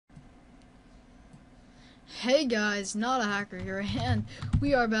Hey guys, not a hacker here, and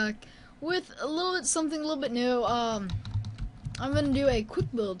we are back with something a little bit new. I'm gonna do a quick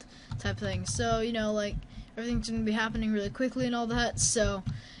build type thing, so like everything's gonna be happening really quickly and all that. So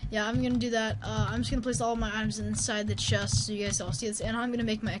yeah, I'm gonna do that. I'm just gonna place all my items inside the chest so you guys all see this, and I'm gonna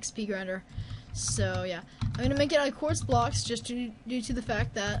make my XP grinder. So yeah, I'm gonna make it out of quartz blocks just due to the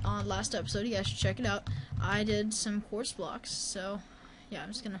fact that on last episode, you guys should check it out, I did some quartz blocks. So yeah, I'm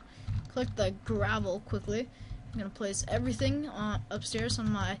just gonna collect the gravel quickly. I'm gonna place everything upstairs on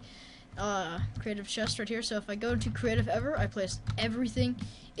my creative chest right here. So if I go to creative ever, I place everything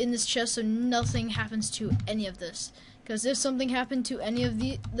in this chest so nothing happens to any of this. Because if something happened to any of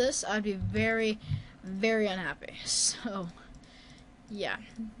this, I'd be very, very unhappy. So yeah,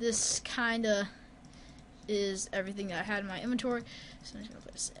 this kinda is everything that I had in my inventory. So I'm just gonna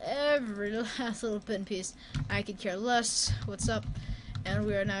place every last little bit and piece. I could care less. What's up? And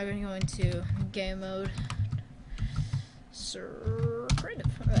we are now going to go into game mode. Creative.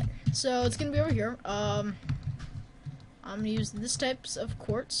 Alright. So it's going to be over here. I'm going to use this types of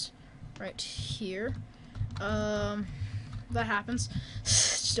quartz right here. That happens.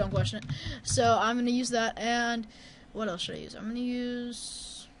 Just don't question it. So I'm going to use that, and what else should I use? I'm going to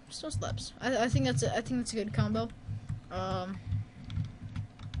use stone slabs. I think that's it. I think that's a good combo. I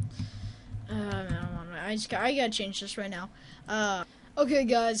gotta change this right now. Okay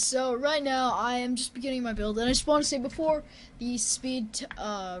guys, so right now I am just beginning my build, and I just want to say before the speed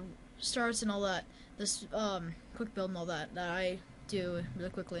starts and all that, this quick build and all that I do really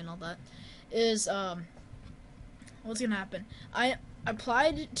quickly and all that, is what's gonna happen. I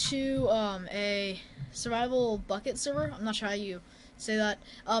applied to a survival bucket server. I'm not sure how you say that.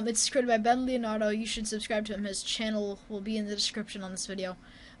 It's created by Ben Leonardo. You should subscribe to him. His channel will be in the description on this video.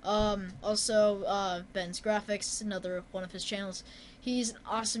 Also, Ben's Graphics, another one of his channels. He's an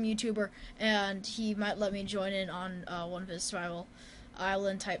awesome YouTuber, and he might let me join in on one of his survival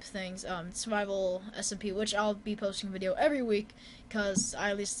island type things, survival SMP, which I'll be posting a video every week, because I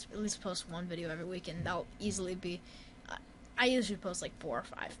at least post one video every week, and that'll easily be, I usually post like 4 or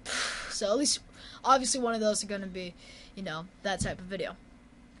 5, so at least, obviously one of those are going to be, that type of video.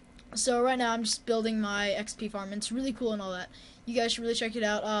 So right now I'm just building my XP farm, and it's really cool and all that. You guys should really check it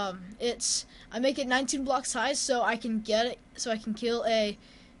out. I make it 19 blocks high so I can get it, so I can kill a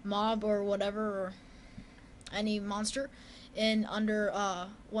mob or whatever, or any monster in under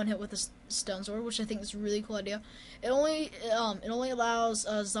one hit with a stone sword, which I think is a really cool idea. It only allows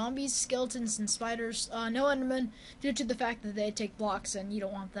zombies, skeletons, and spiders, no endermen, due to the fact that they take blocks, and you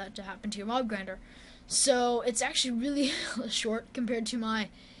don't want that to happen to your mob grinder. So it's actually really short compared to my.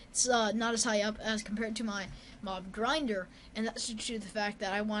 It's not as high up as compared to my mob grinder, and that's due to the fact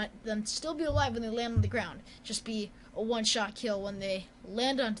that I want them to still be alive when they land on the ground. Just be a one-shot kill when they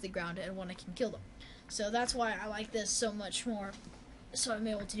land onto the ground and when I can kill them. So that's why I like this so much more, so I'm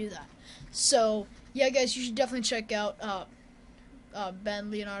able to do that. So yeah guys, you should definitely check out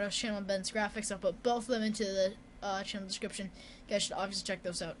Ben Leonardo's channel, Ben's Graphics. I'll put both of them into the channel description. You guys should obviously check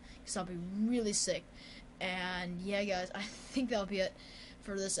those out, because I'll be really sick. And yeah guys, I think that'll be it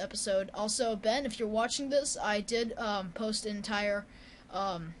for this episode. Also, Ben, if you're watching this, I did post entire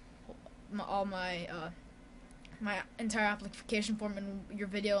all my my entire application form in your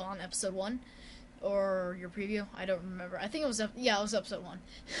video on episode 1, or your preview. I don't remember. I think it was it was episode 1.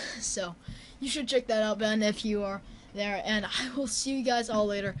 So you should check that out, Ben, if you are there. And I will see you guys all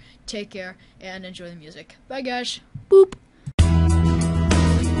later. Take care and enjoy the music. Bye, guys. Boop.